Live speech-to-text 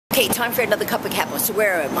Okay, time for another cup of Capo. So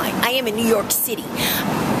where am I? I am in New York City.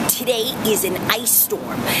 Today is an ice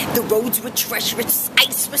storm. The roads were treacherous.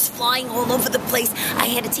 Ice was flying all over the place. I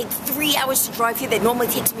had to take 3 hours to drive here. That normally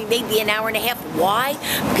takes me maybe an hour and a half. Why?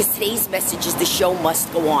 Because today's message is the show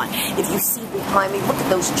must go on. If you see behind me, look at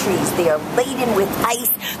those trees. They are laden with ice.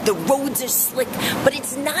 The roads are slick. But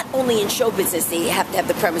it's not only in show business they have to have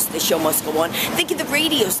the premise the show must go on. Think of the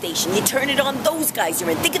radio station. You turn it on, those guys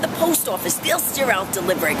are in. Think of the post office. They'll still out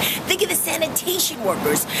delivering. Think of the sanitation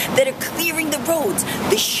workers that are clearing the roads.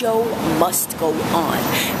 The show must go on.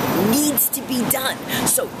 Needs to be done.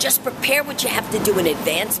 So just prepare what you have to do in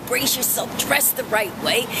advance. Brace yourself. Dress the right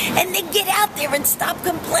way. And then get out there and stop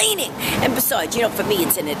complaining. And besides, you know, for me,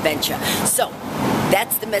 it's an adventure. So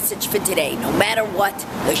that's the message for today. No matter what,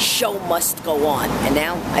 the show must go on. And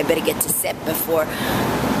now I better get to set before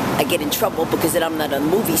I get in trouble because then I'm not on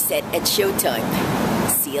the movie set at showtime.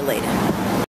 See you later.